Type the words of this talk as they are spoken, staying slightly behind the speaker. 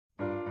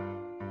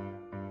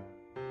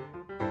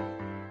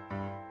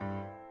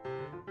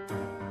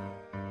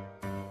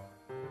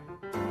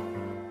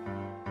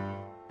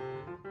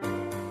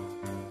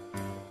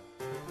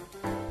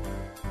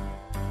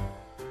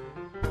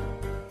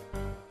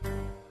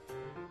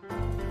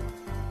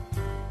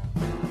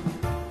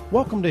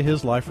Welcome to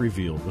His Life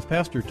Revealed with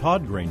Pastor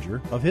Todd Granger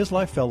of His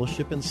Life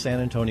Fellowship in San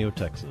Antonio,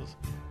 Texas.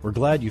 We're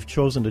glad you've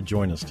chosen to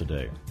join us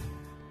today.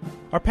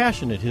 Our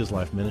passion at His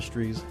Life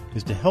Ministries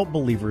is to help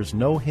believers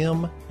know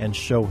Him and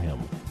show Him.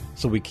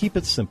 So we keep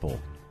it simple.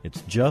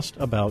 It's just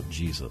about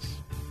Jesus.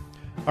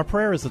 Our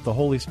prayer is that the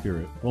Holy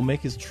Spirit will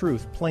make His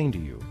truth plain to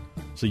you,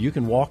 so you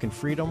can walk in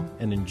freedom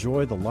and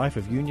enjoy the life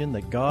of union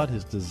that God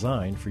has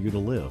designed for you to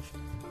live.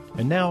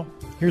 And now,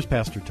 here's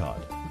Pastor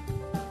Todd.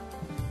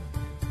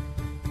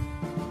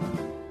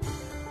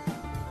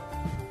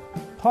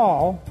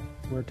 Paul,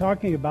 we're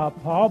talking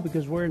about Paul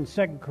because we're in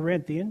 2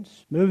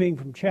 Corinthians, moving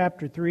from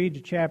chapter 3 to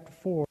chapter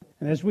 4.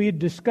 And as we had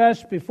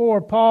discussed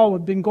before, Paul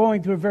had been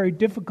going through a very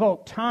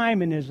difficult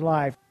time in his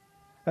life.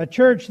 A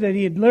church that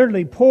he had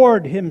literally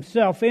poured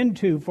himself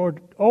into for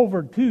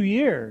over 2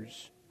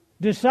 years,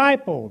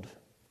 discipled,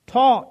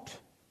 taught.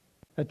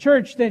 A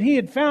church that he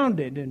had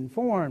founded and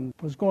formed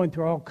was going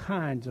through all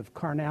kinds of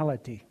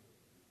carnality.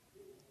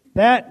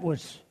 That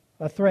was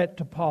a threat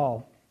to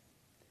Paul.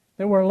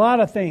 There were a lot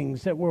of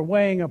things that were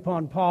weighing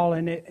upon Paul,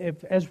 and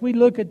as we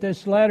look at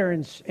this letter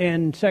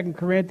in 2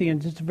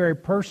 Corinthians, it's a very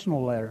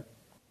personal letter.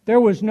 There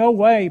was no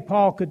way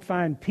Paul could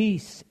find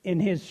peace in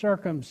his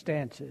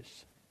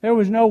circumstances. There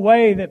was no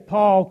way that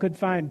Paul could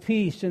find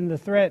peace in the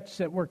threats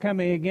that were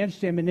coming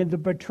against him and in the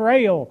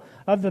betrayal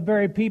of the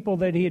very people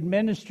that he had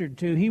ministered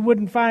to. He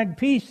wouldn't find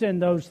peace in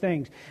those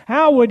things.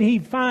 How would he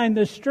find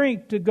the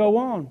strength to go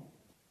on?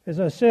 As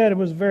I said, it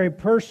was a very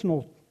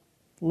personal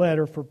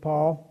letter for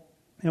Paul,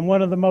 and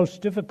one of the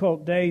most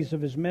difficult days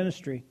of his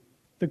ministry.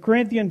 The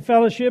Corinthian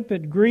fellowship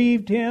had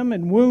grieved him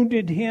and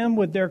wounded him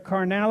with their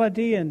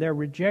carnality and their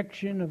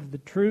rejection of the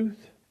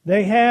truth.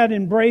 They had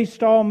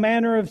embraced all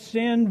manner of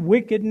sin,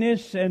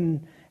 wickedness,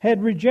 and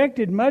had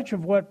rejected much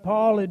of what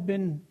Paul had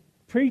been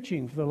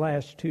preaching for the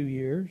last 2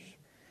 years.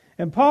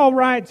 And Paul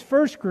writes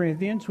 1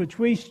 Corinthians, which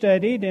we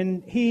studied,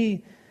 and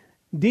he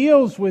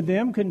deals with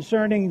them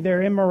concerning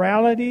their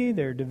immorality,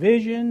 their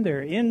division,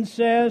 their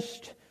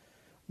incest,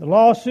 the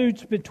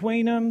lawsuits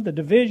between them, the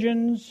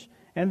divisions,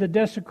 and the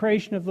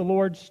desecration of the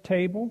Lord's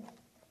table.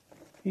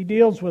 He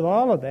deals with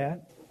all of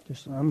that.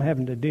 Just I'm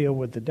having to deal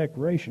with the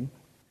decoration.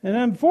 And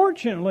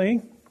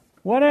unfortunately,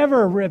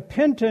 whatever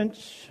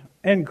repentance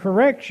and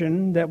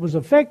correction that was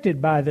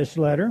affected by this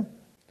letter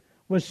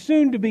was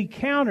soon to be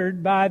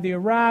countered by the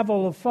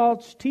arrival of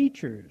false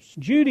teachers,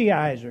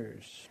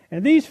 Judaizers.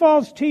 And these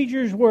false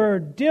teachers were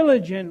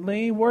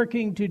diligently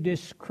working to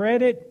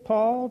discredit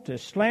Paul, to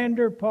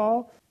slander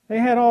Paul. They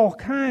had all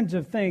kinds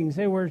of things.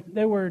 They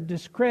were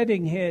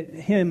discrediting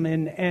him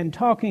and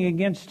talking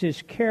against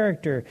his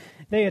character.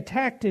 They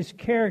attacked his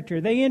character.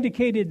 They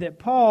indicated that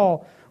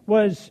Paul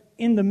was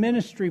in the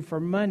ministry for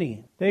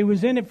money. That he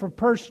was in it for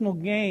personal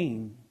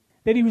gain.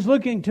 That he was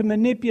looking to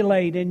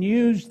manipulate and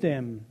use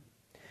them.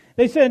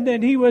 They said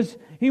that he was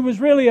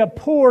really a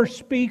poor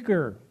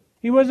speaker.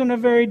 He wasn't a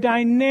very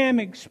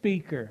dynamic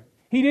speaker.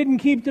 He didn't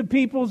keep the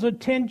people's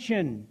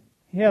attention.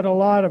 He had a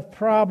lot of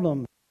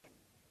problems.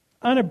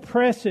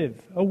 Unimpressive,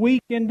 a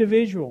weak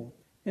individual.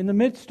 In the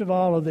midst of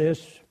all of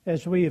this,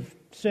 as we have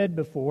said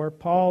before,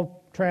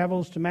 Paul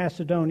travels to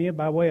Macedonia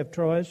by way of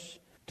Troas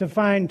to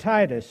find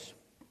Titus,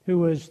 who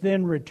was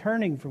then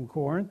returning from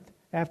Corinth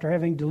after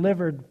having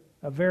delivered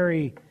a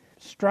very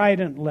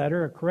strident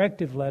letter, a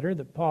corrective letter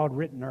that Paul had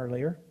written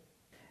earlier.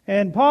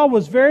 And Paul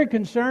was very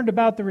concerned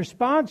about the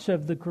response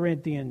of the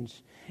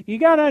Corinthians. You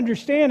got to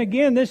understand,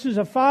 again, this is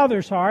a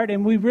father's heart,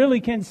 and we really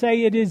can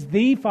say it is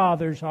the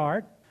Father's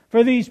heart.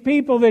 For these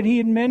people that he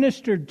had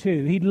ministered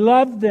to, he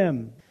loved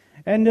them.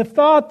 And the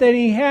thought that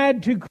he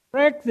had to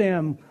correct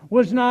them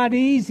was not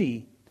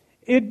easy.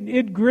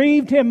 It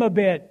grieved him a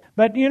bit.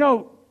 But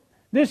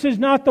this is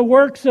not the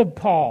works of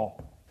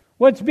Paul.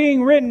 What's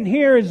being written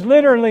here is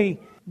literally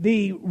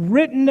the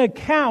written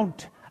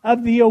account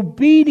of the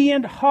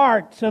obedient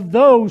hearts of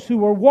those who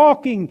were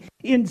walking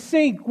in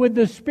sync with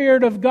the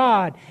Spirit of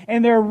God.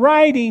 And they're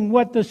writing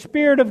what the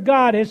Spirit of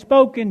God has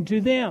spoken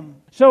to them.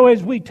 So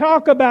as we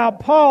talk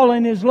about Paul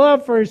and his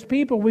love for his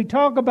people, we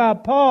talk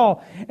about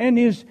Paul and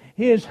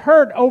his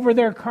hurt over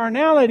their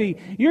carnality,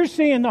 you're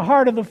seeing the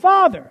heart of the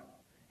Father.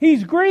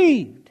 He's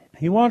grieved.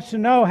 He wants to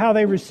know how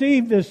they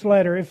received this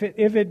letter, if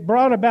it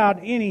brought about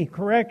any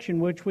correction,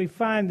 which we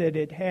find that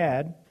it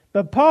had.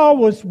 But Paul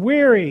was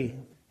weary.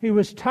 He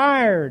was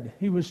tired.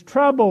 He was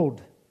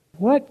troubled.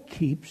 What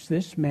keeps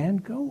this man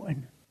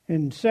going?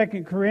 In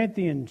 2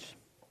 Corinthians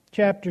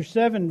chapter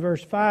 7,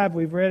 verse 5,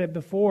 we've read it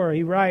before,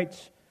 he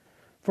writes,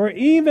 "For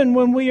even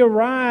when we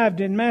arrived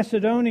in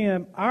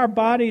Macedonia, our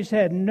bodies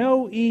had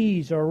no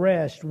ease or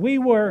rest. We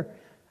were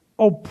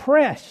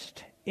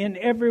oppressed in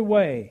every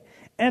way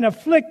and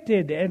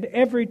afflicted at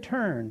every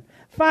turn,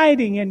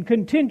 fighting and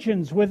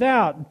contentions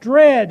without,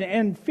 dread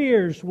and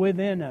fears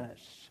within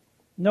us."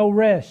 No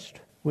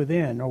rest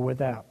within or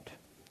without.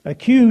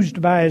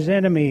 Accused by his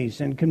enemies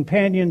and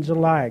companions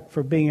alike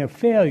for being a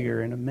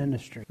failure in a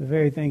ministry, the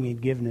very thing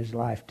he'd given his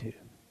life to.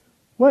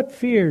 What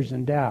fears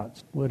and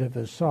doubts would have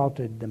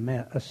assaulted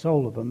a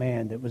soul of a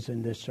man that was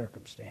in this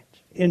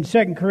circumstance? In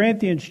 2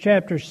 Corinthians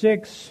chapter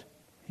 6,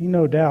 He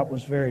no doubt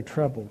was very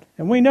troubled.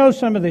 And we know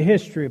some of the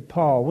history of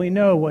Paul. We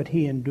know what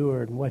he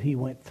endured and what he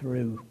went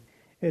through.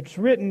 It's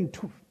written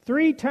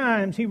 3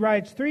 times, he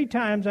writes 3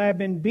 times, I have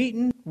been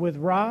beaten with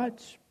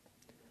rods.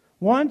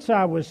 Once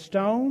I was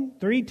stoned.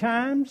 3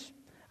 times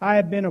I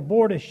have been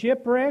aboard a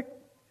shipwreck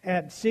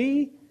at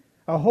sea.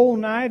 A whole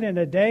night and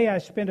a day I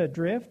spent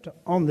adrift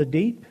on the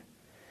deep.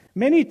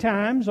 Many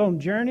times on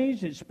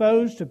journeys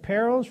exposed to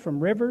perils from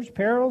rivers,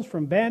 perils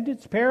from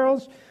bandits,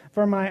 perils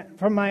from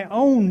my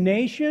own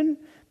nation,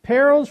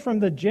 perils from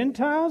the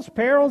Gentiles,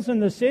 perils in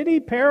the city,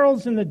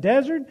 perils in the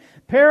desert,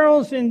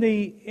 perils in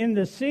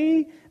the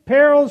sea,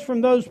 perils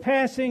from those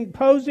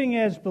posing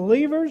as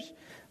believers,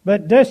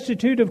 but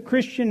destitute of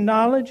Christian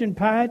knowledge and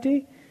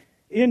piety,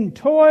 in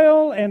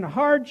toil and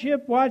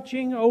hardship,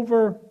 watching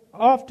over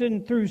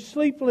often through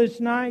sleepless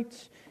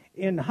nights,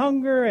 in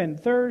hunger and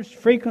thirst,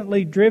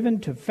 frequently driven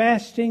to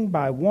fasting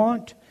by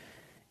want,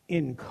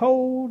 in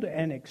cold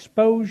and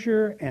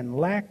exposure and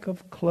lack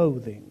of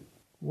clothing.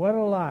 What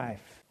a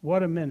life.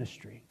 What a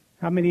ministry.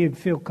 How many of you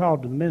feel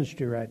called to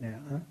ministry right now?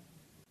 Huh?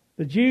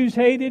 The Jews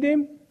hated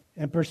him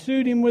and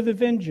pursued him with a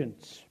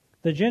vengeance.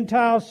 The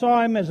Gentiles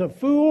saw him as a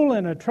fool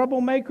and a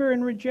troublemaker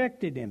and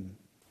rejected him.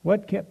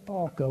 What kept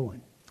Paul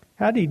going?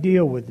 How did he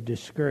deal with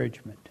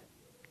discouragement,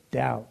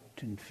 doubt,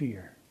 and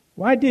fear?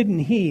 Why didn't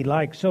he,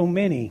 like so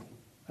many,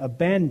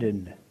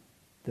 abandon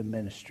the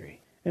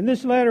ministry? In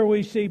this letter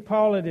we see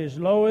Paul at his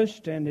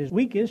lowest and his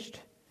weakest,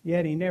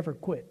 yet he never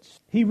quits.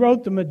 He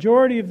wrote the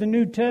majority of the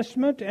New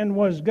Testament and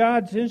was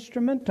God's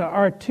instrument to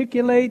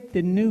articulate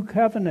the new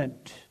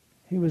covenant.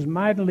 He was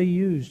mightily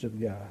used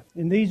of God.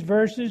 In these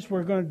verses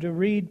we're going to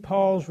read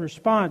Paul's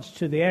response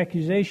to the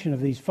accusation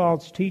of these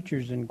false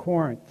teachers in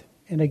Corinth.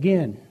 And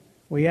again,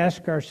 we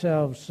ask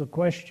ourselves the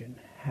question,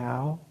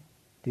 how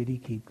did he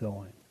keep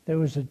going? There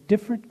was a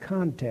different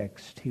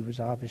context he was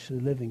obviously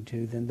living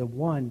to than the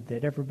one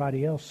that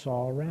everybody else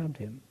saw around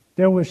him.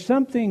 There was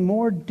something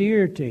more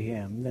dear to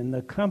him than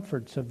the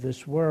comforts of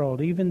this world,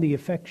 even the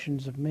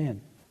affections of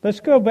men. Let's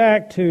go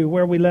back to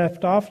where we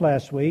left off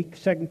last week,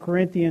 2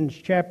 Corinthians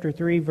chapter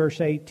 3,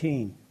 verse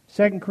 18.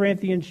 2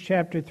 Corinthians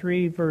chapter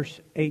 3, verse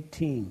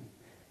 18.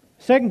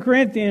 2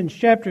 Corinthians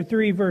chapter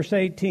 3, verse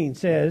 18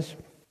 says,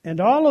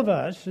 and all of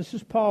us, this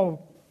is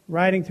Paul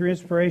writing through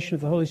inspiration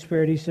of the Holy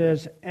Spirit, he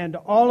says, and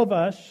all of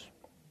us,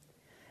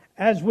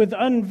 as with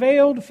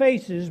unveiled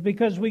faces,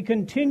 because we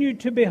continue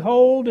to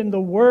behold in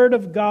the Word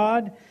of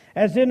God,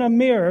 as in a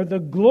mirror, the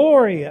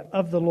glory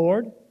of the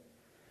Lord,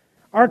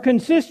 are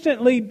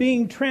consistently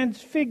being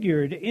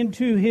transfigured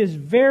into His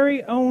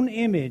very own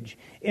image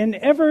in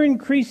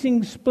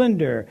ever-increasing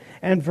splendor,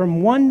 and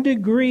from one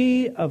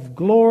degree of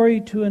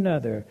glory to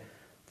another.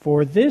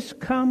 For this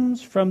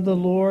comes from the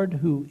Lord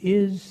who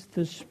is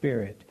the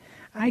Spirit.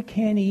 I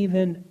can't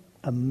even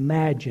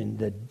imagine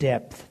the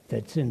depth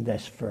that's in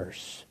this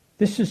verse.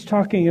 This is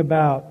talking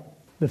about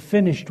the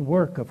finished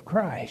work of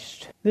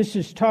Christ. This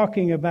is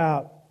talking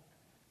about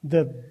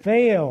the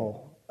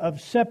veil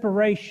of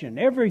separation,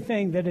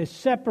 everything that has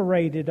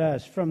separated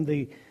us from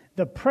the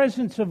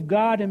presence of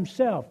God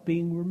Himself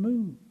being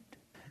removed.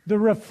 The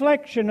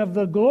reflection of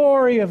the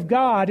glory of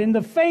God in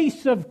the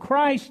face of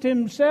Christ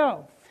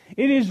Himself.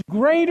 It is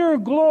greater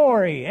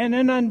glory and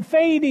an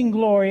unfading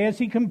glory, as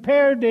he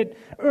compared it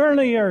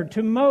earlier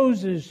to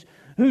Moses,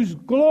 whose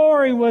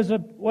glory was a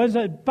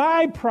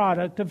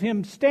byproduct of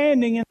him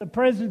standing in the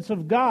presence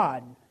of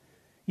God,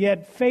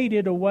 yet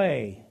faded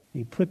away.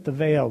 He put the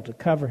veil to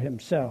cover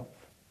himself.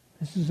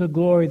 This is a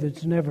glory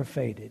that's never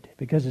faded,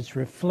 because it's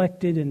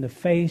reflected in the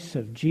face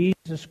of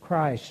Jesus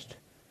Christ,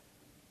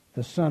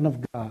 the Son of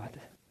God.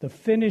 The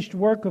finished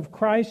work of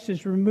Christ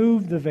has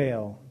removed the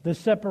veil, the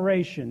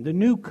separation. The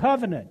new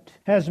covenant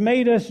has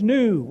made us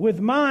new,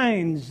 with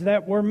minds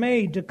that were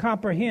made to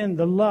comprehend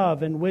the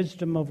love and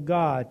wisdom of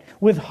God,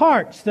 with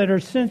hearts that are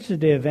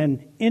sensitive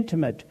and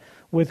intimate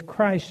with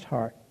Christ's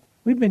heart.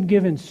 We've been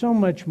given so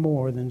much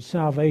more than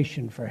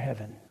salvation for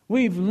heaven.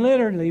 We've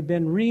literally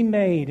been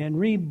remade and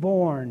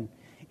reborn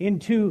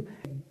into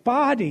a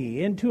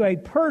body, into a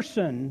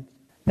person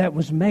that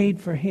was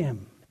made for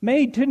Him,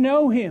 made to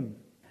know Him,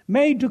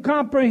 made to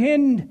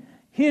comprehend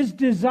His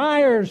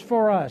desires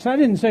for us. I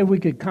didn't say we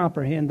could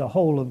comprehend the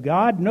whole of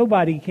God.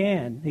 Nobody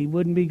can. He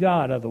wouldn't be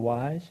God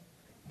otherwise.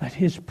 But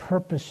His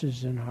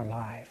purposes in our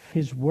life,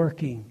 His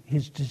working,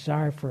 His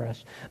desire for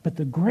us. But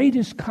the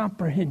greatest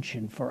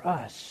comprehension for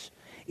us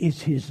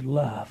is His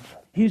love.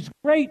 His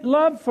great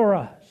love for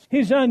us.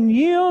 His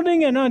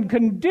unyielding and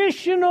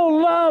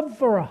unconditional love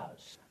for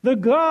us. The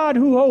God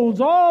who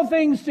holds all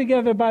things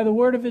together by the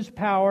word of His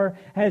power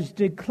has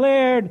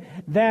declared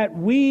that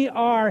we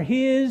are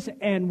His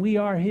and we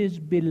are His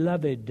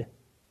beloved.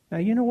 Now,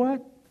 you know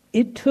what?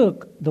 It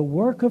took the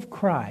work of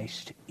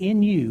Christ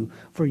in you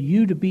for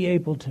you to be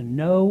able to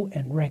know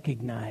and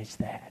recognize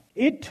that.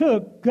 It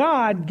took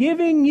God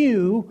giving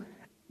you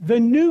the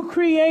new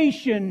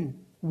creation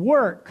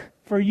work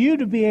for you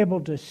to be able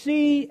to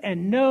see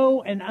and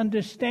know and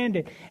understand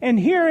it. And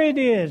here it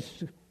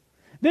is.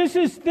 This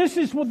is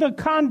the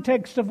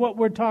context of what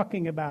we're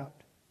talking about.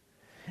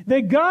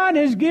 That God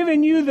has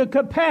given you the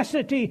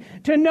capacity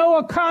to know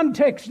a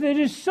context that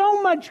is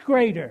so much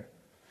greater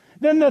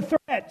than the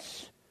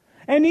threats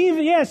and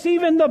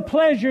even the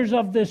pleasures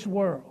of this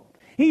world.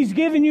 He's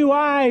given you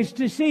eyes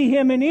to see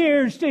Him and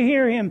ears to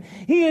hear Him.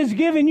 He has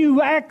given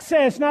you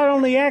access, not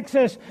only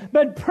access,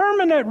 but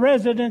permanent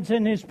residence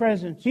in His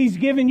presence. He's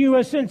given you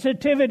a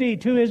sensitivity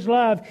to His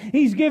love.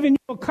 He's given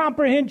you a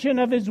comprehension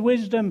of His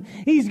wisdom.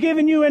 He's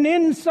given you an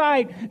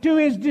insight to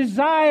His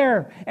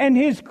desire and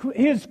His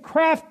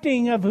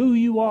crafting of who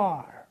you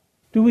are.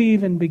 Do we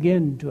even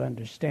begin to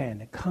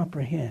understand and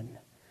comprehend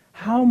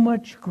how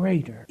much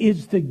greater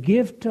is the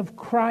gift of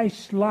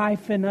Christ's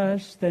life in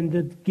us than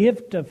the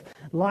gift of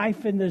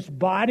life in this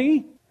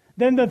body,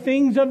 than the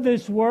things of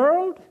this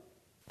world?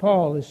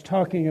 Paul is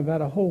talking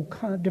about a whole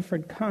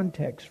different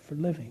context for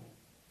living.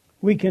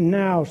 We can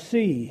now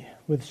see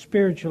with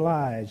spiritual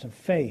eyes of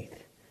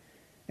faith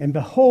and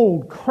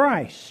behold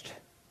Christ,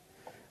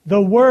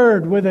 the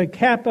Word with a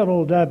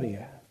capital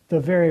W, the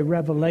very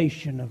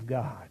revelation of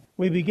God.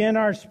 We begin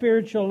our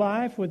spiritual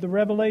life with the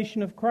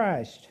revelation of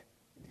Christ.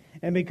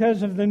 And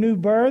because of the new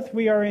birth,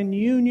 we are in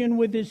union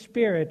with His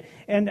Spirit.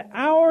 And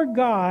our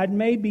God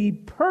may be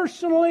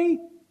personally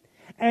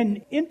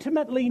and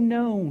intimately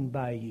known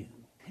by you.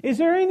 Is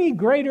there any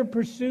greater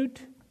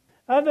pursuit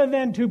other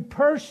than to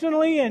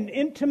personally and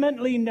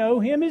intimately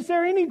know Him? Is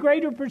there any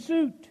greater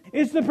pursuit?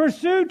 Is the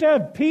pursuit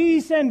of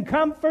peace and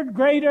comfort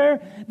greater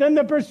than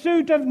the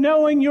pursuit of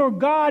knowing your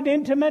God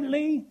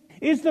intimately?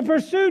 Is the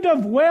pursuit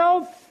of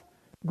wealth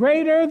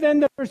greater than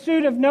the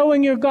pursuit of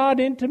knowing your God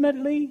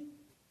intimately?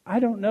 I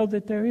don't know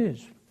that there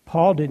is.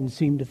 Paul didn't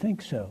seem to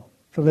think so.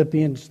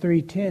 Philippians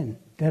 3:10,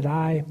 that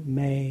I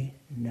may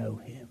know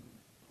Him.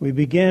 We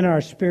begin our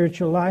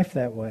spiritual life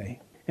that way.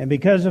 And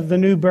because of the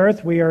new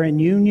birth, we are in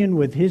union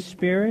with His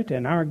Spirit,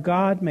 and our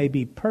God may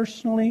be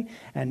personally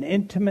and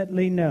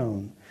intimately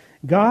known.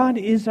 God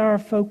is our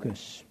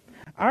focus.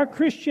 Our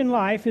Christian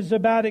life is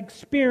about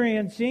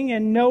experiencing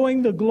and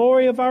knowing the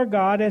glory of our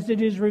God as it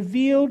is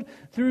revealed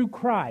through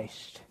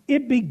Christ.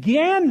 It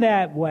began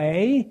that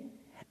way,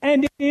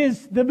 and it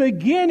is the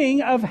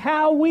beginning of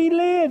how we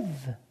live.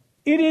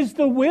 It is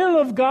the will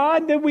of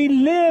God that we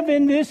live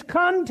in this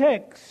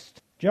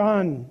context.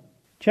 John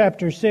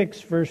chapter 6,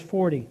 verse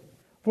 40.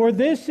 For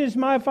this is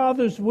my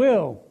Father's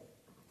will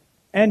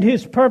and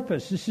His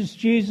purpose. This is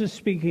Jesus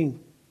speaking.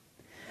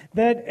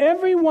 That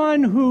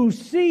everyone who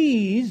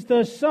sees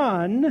the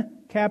Son,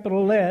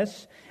 capital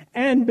S,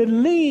 and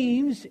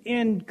believes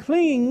and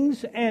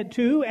clings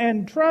to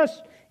and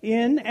trusts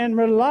in and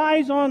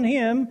relies on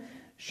Him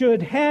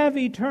should have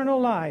eternal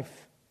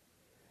life,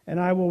 and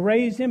I will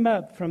raise him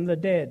up from the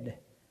dead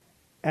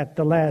at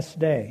the last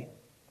day.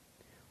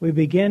 We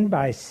begin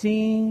by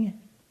seeing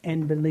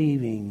and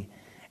believing,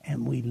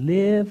 and we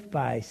live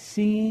by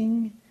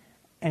seeing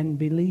and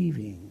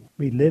believing.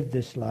 We live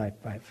this life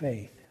by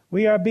faith.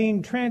 We are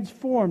being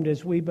transformed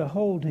as we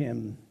behold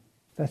Him.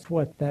 That's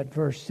what that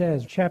verse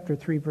says, chapter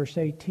 3, verse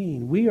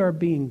 18. We are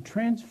being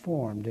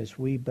transformed as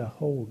we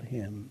behold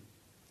Him.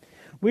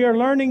 We are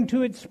learning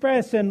to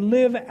express and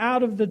live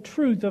out of the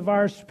truth of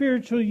our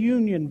spiritual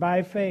union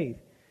by faith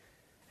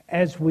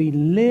as we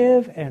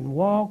live and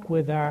walk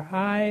with our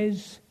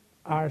eyes,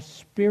 our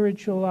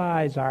spiritual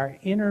eyes, our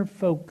inner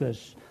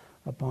focus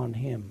upon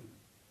Him.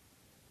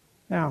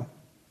 Now,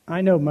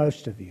 I know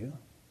most of you.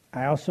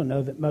 I also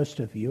know that most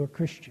of you are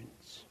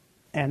Christians.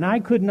 And I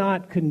could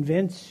not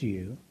convince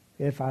you,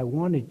 if I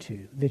wanted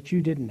to, that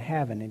you didn't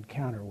have an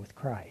encounter with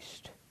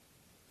Christ.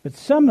 But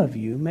some of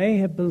you may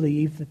have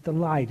believed that the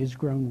light has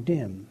grown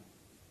dim,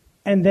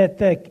 and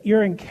that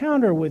your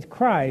encounter with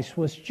Christ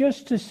was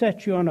just to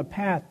set you on a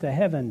path to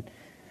heaven,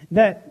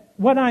 that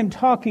what I'm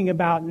talking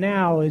about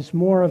now is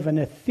more of an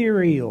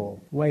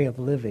ethereal way of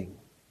living.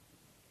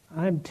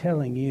 I'm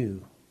telling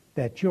you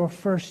that your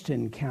first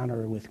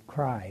encounter with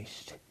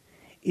Christ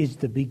is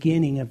the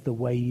beginning of the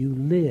way you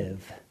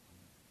live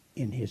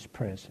in His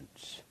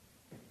presence.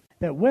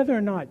 That whether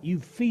or not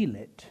you feel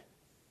it,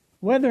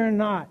 whether or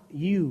not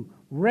you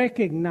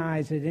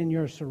recognize it in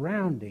your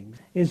surroundings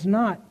is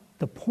not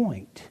the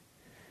point.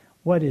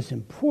 What is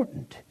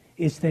important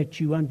is that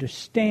you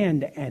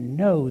understand and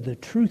know the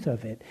truth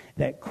of it,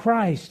 that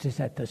Christ is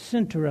at the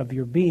center of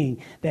your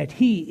being, that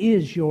He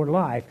is your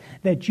life,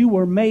 that you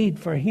were made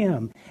for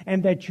Him,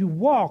 and that you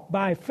walk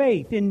by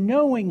faith in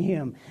knowing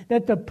Him,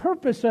 that the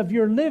purpose of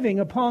your living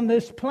upon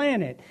this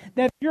planet,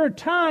 that your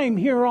time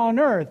here on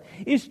earth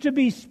is to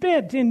be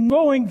spent in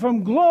going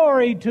from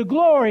glory to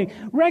glory,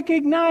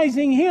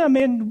 recognizing Him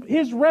in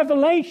His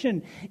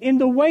revelation, in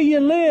the way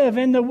you live,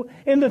 in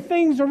the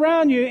things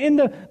around you, in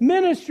the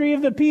ministry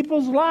of the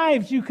people's lives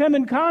you come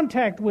in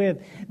contact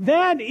with.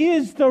 That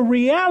is the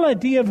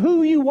reality of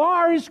who you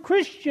are as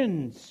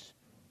Christians.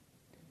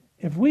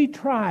 If we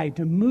try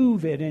to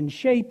move it and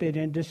shape it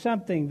into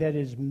something that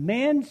is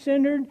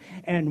man-centered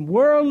and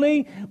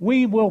worldly,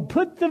 we will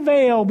put the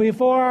veil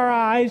before our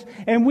eyes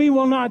and we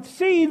will not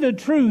see the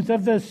truth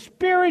of the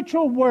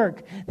spiritual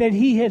work that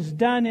He has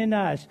done in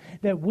us,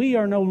 that we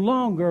are no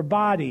longer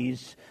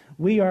bodies,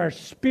 we are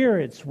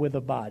spirits with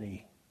a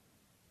body.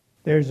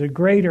 There's a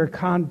greater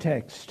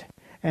context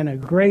and a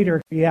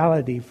greater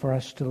reality for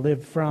us to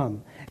live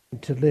from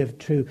and to live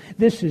to.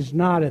 This is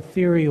not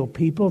ethereal,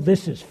 people.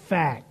 This is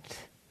fact.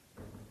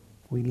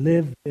 We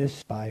live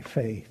this by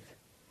faith.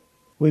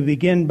 We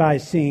begin by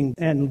seeing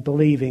and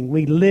believing.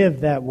 We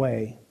live that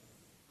way.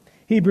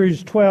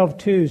 Hebrews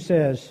 12:2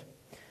 says,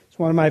 it's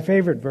one of my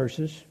favorite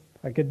verses.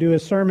 I could do a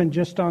sermon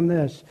just on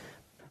this.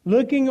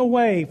 Looking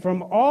away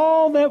from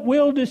all that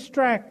will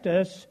distract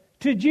us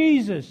to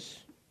Jesus,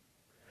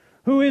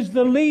 who is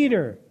the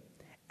leader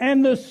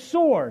and the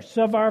source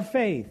of our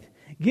faith,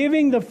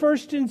 giving the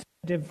first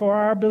incentive for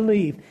our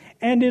belief,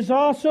 and is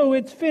also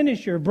its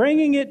finisher,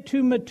 bringing it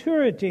to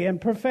maturity and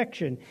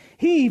perfection.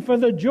 He, for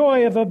the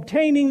joy of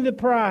obtaining the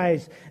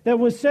prize that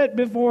was set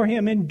before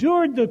him,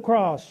 endured the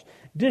cross,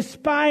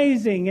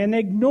 despising and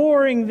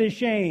ignoring the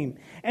shame,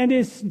 and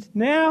is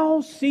now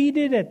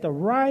seated at the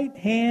right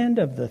hand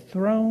of the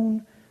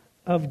throne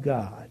of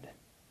God.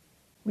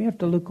 We have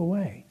to look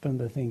away from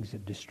the things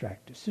that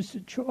distract us. It's a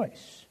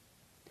choice.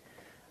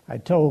 I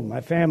told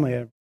my family,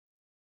 I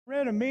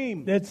read a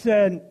meme that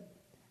said,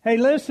 hey,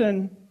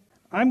 listen,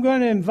 I'm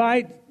going to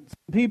invite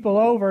some people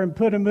over and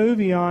put a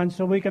movie on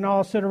so we can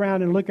all sit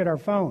around and look at our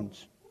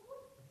phones.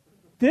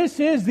 This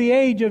is the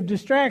age of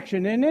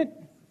distraction, isn't it?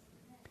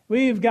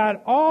 We've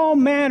got all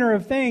manner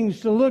of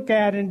things to look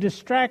at and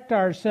distract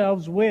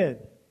ourselves with.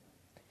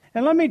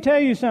 And let me tell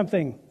you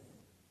something.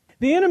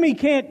 The enemy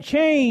can't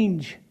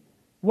change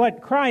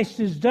what Christ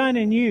has done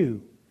in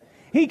you.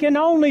 He can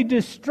only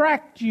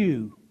distract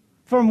you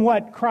from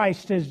what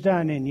Christ has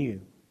done in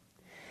you.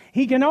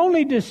 He can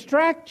only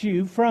distract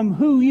you from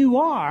who you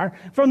are,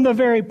 from the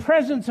very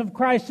presence of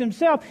Christ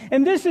himself.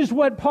 And this is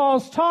what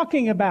Paul's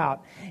talking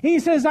about. He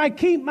says, I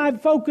keep my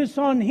focus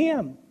on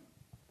him.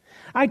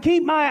 I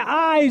keep my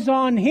eyes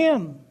on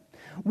him.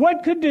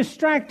 What could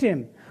distract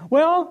him?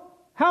 Well,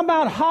 how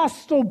about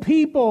hostile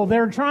people that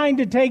are trying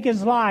to take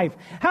his life?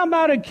 How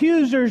about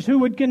accusers who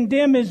would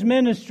condemn his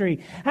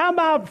ministry? How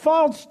about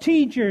false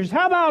teachers?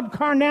 How about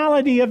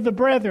carnality of the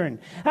brethren?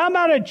 How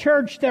about a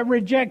church that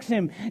rejects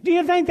him? Do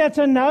you think that's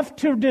enough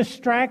to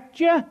distract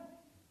you?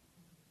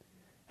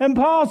 And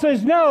Paul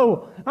says,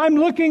 no, I'm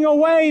looking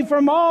away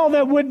from all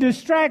that would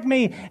distract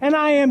me, and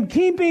I am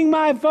keeping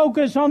my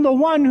focus on the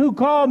one who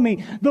called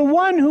me, the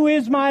one who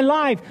is my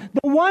life,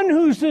 the one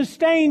who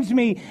sustains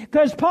me.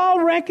 Because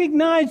Paul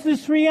recognized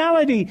this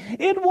reality.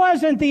 It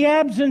wasn't the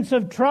absence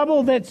of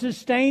trouble that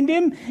sustained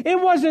him. It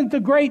wasn't the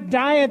great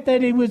diet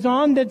that he was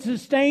on that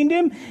sustained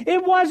him.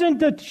 It wasn't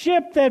the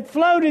ship that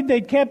floated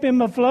that kept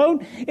him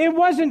afloat. It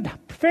wasn't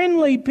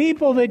friendly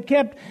people that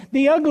kept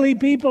the ugly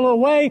people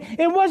away.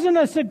 It wasn't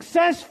a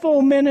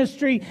successful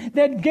ministry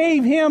that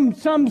gave him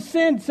some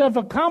sense of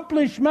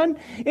accomplishment.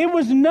 It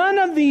was none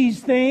of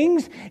these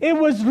things. It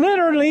was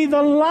literally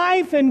the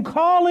life and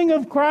calling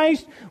of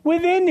Christ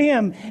within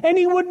him. And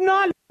he would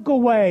not look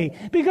away.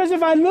 Because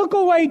if I look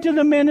away to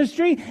the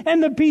ministry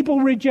and the people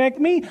reject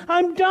me,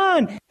 I'm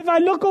done. If I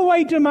look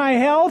away to my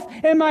health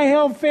and my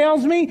health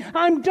fails me,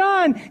 I'm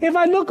done. If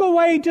I look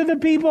away to the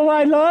people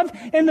I love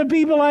and the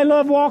people I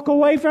love walk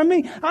away from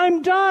me,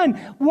 I'm done.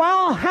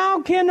 Well,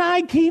 how can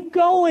I keep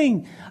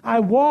going? I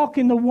walk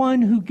in the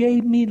one who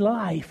gave me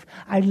life.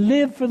 I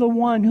live for the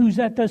one who's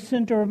at the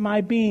center of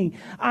my being.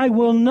 I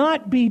will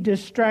not be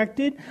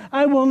distracted.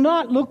 I will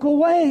not look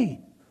away.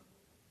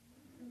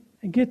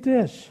 And get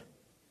this.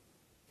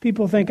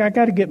 People think, I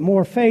got to get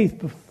more faith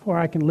before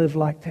I can live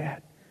like that.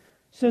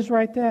 It says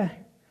right there.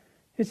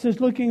 It says,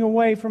 looking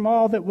away from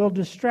all that will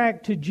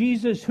distract to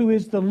Jesus, who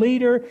is the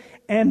leader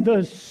and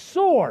the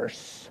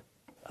source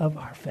of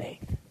our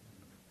faith.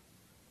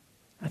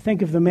 I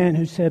think of the man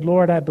who said,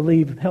 Lord, I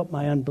believe, help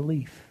my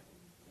unbelief.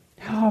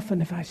 How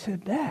often have I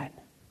said that?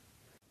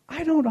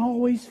 I don't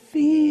always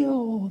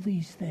feel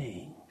these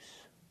things.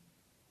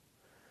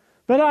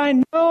 But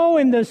I know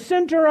in the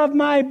center of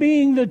my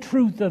being the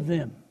truth of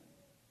them.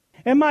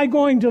 Am I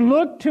going to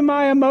look to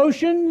my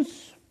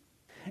emotions?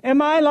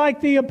 Am I,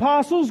 like the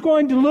apostles,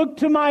 going to look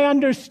to my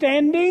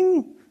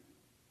understanding?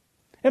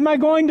 Am I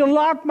going to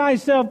lock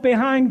myself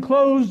behind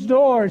closed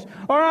doors?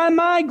 Or am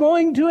I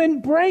going to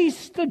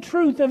embrace the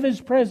truth of His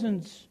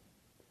presence?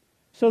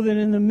 So that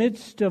in the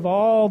midst of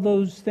all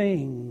those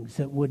things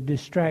that would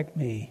distract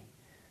me,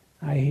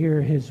 I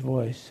hear His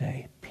voice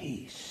say,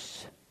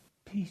 peace.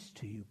 Peace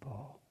to you,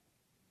 Paul.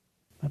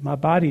 But my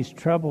body's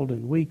troubled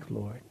and weak,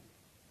 Lord.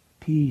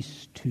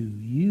 Peace to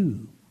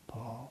you,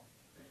 Paul.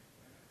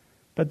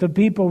 But the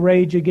people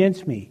rage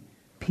against me.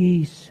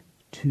 Peace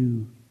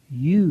to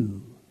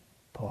you,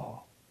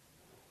 Paul.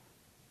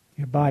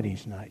 Your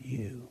body's not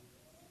you.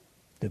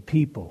 The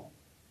people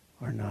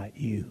are not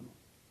you.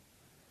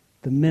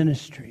 The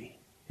ministry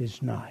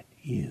is not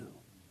you.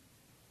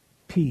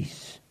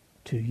 Peace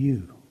to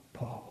you,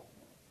 Paul.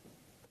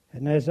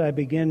 And as I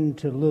begin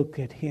to look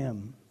at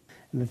Him,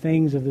 and the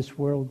things of this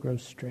world grow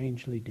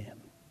strangely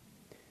dim,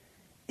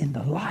 in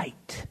the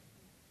light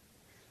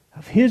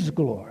of His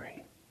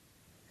glory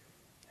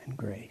and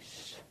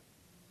grace.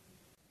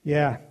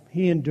 Yeah,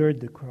 He endured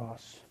the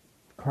cross.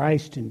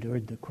 Christ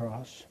endured the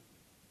cross.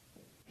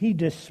 He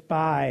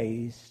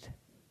despised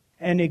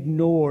and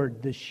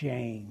ignored the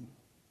shame.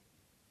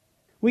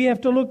 We have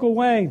to look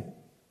away.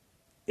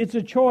 It's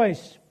a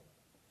choice.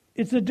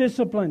 It's a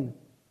discipline.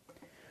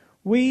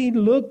 We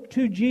look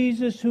to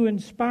Jesus, who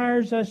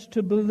inspires us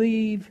to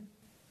believe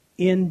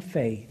in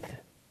faith.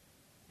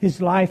 His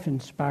life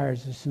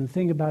inspires us. And the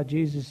thing about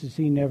Jesus is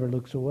he never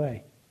looks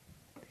away.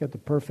 He's got the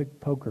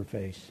perfect poker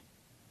face.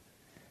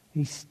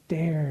 He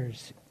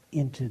stares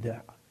into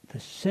the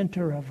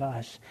center of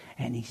us,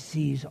 and he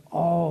sees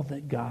all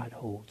that God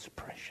holds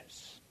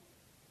precious.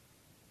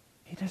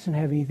 He doesn't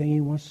have anything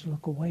he wants to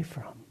look away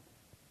from.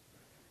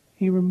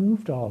 He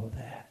removed all of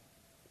that.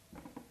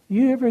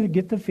 You ever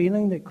get the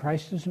feeling that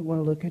Christ doesn't want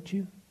to look at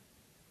you?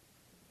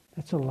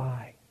 That's a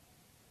lie.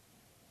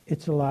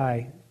 It's a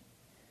lie.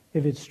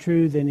 If it's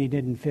true, then he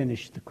didn't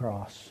finish the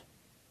cross.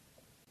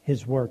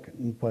 His work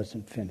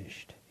wasn't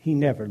finished. He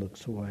never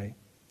looks away.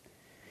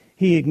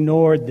 He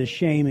ignored the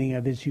shaming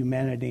of his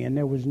humanity, and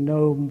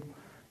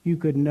you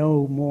could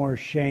no more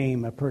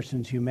shame a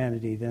person's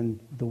humanity than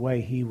the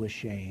way he was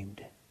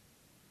shamed.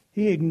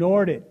 He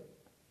ignored it.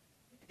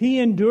 He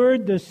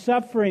endured the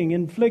suffering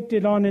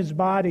inflicted on his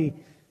body,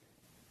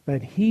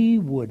 but he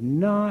would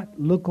not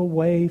look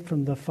away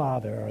from the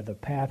Father or the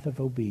path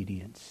of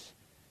obedience.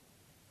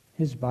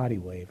 His body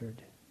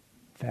wavered.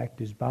 In fact,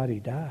 his body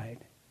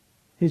died.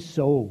 His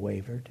soul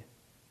wavered.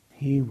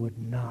 He would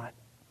not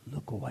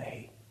look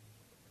away.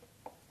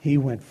 He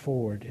went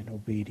forward in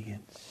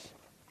obedience.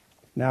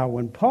 Now,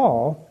 when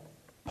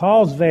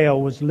Paul's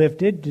veil was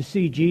lifted to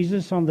see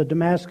Jesus on the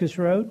Damascus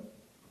road,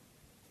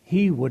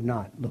 he would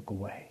not look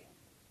away.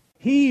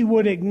 He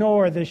would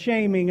ignore the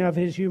shaming of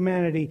his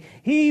humanity.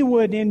 He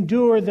would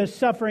endure the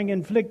suffering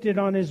inflicted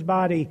on his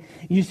body.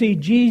 You see,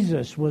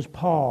 Jesus was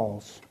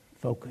Paul's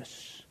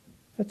focus.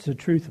 That's the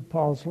truth of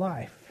Paul's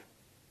life.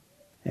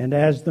 And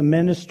as the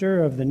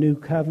minister of the new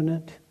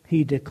covenant,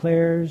 he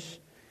declares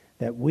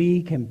that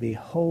we can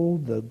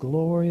behold the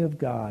glory of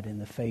God in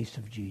the face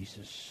of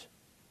Jesus.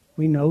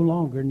 We no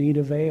longer need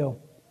a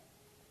veil.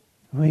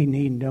 We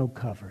need no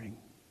covering.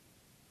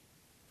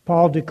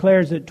 Paul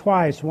declares it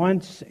twice,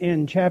 once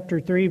in chapter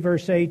 3,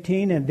 verse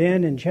 18, and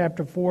then in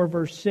chapter 4,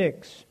 verse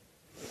 6.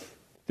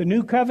 The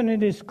new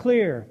covenant is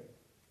clear,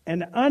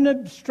 an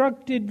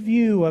unobstructed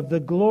view of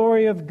the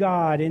glory of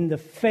God in the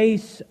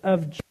face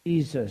of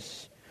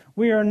Jesus.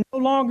 We are no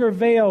longer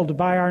veiled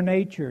by our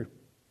nature.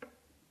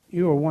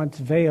 You were once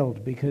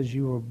veiled because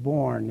you were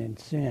born in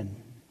sin.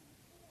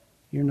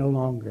 You're no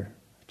longer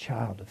a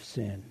child of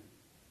sin.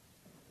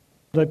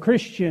 The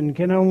Christian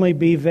can only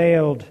be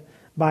veiled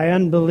by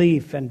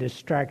unbelief and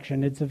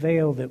distraction. It's a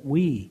veil that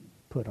we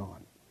put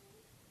on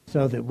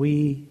so that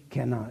we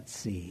cannot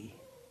see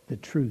the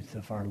truth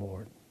of our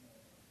Lord.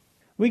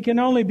 We can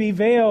only be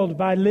veiled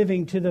by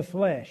living to the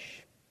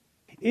flesh.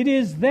 It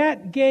is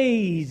that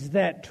gaze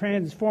that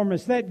transforms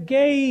us, that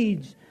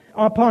gaze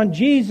upon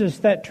Jesus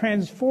that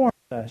transforms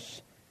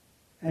us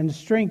and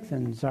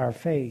strengthens our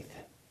faith.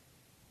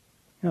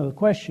 Now the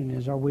question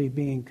is, are we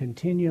being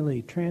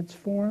continually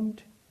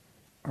transformed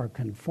or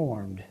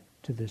conformed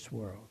to this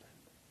world?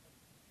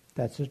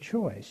 That's a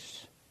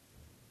choice.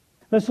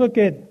 Let's look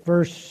at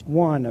verse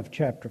 1 of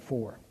chapter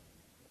 4.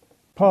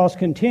 Paul's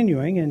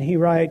continuing, and he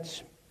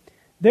writes,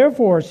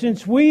 "Therefore,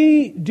 since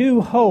we do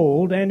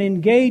hold and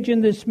engage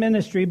in this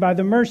ministry by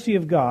the mercy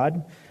of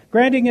God,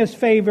 granting us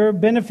favor,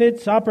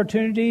 benefits,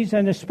 opportunities,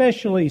 and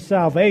especially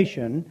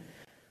salvation,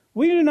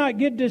 we do not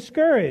get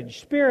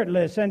discouraged,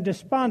 spiritless, and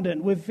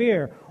despondent with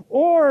fear,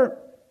 or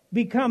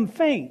become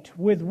faint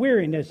with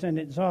weariness and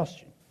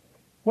exhaustion."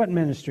 What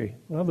ministry?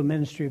 Well, the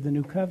ministry of the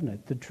new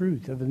covenant, the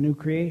truth of the new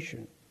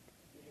creation.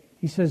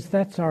 He says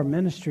that's our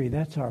ministry,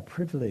 that's our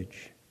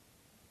privilege.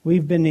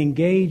 We've been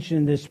engaged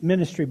in this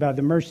ministry by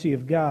the mercy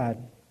of God.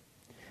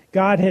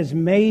 God has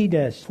made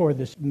us for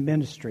this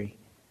ministry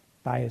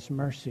by His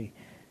mercy.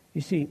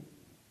 You see,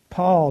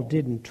 Paul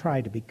didn't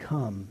try to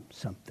become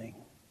something.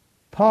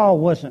 Paul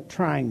wasn't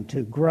trying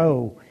to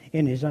grow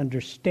in his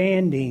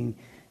understanding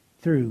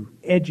through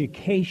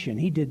education.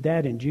 He did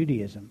that in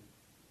Judaism.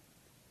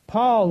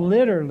 Paul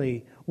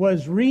literally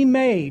was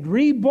remade,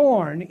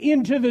 reborn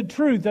into the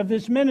truth of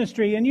this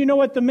ministry. And you know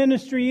what the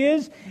ministry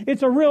is?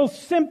 It's a real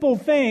simple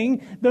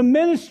thing. The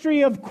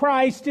ministry of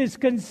Christ is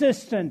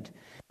consistent.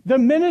 The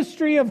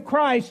ministry of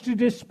Christ to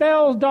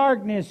dispel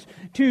darkness,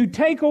 to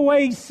take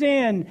away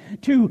sin,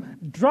 to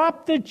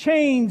drop the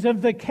chains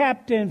of the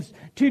captives,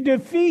 to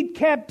defeat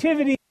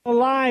captivity in the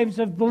lives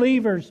of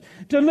believers,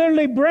 to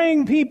literally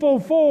bring people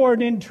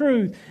forward in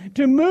truth,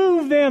 to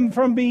move them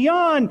from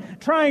beyond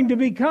trying to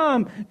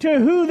become to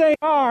who they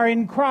are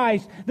in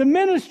Christ. The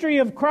ministry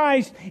of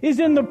Christ is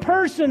in the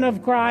person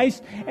of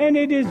Christ, and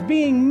it is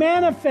being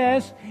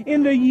manifest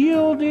in the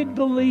yielded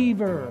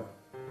believer.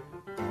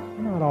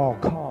 We're not all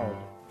called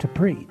to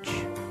preach,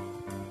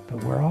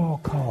 but we're all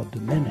called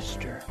to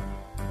minister.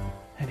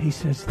 And he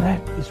says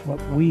that is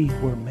what we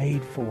were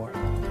made for.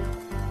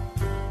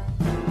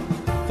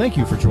 Thank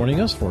you for joining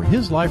us for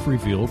His Life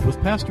Revealed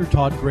with Pastor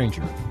Todd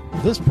Granger.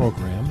 This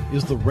program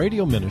is the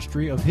radio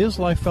ministry of His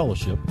Life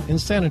Fellowship in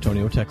San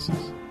Antonio, Texas.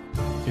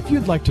 If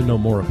you'd like to know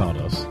more about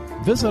us,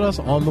 visit us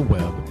on the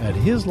web at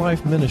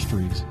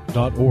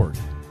hislifeministries.org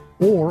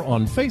or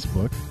on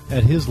Facebook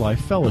at His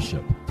Life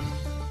Fellowship.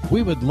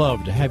 We would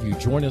love to have you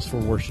join us for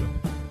worship.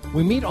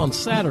 We meet on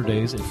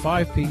Saturdays at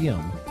 5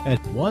 p.m.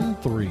 at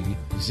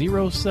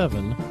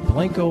 1307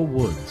 Blanco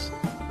Woods,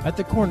 at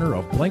the corner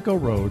of Blanco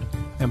Road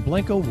and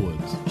Blanco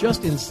Woods,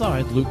 just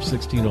inside Loop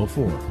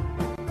 1604.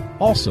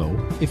 Also,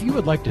 if you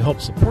would like to help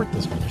support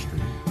this ministry,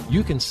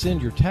 you can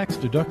send your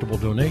tax-deductible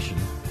donation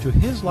to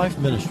His Life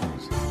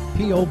Ministries,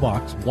 P.O.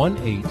 Box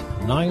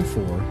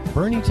 1894,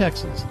 Boerne,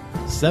 Texas,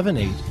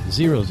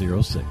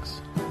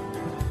 78006.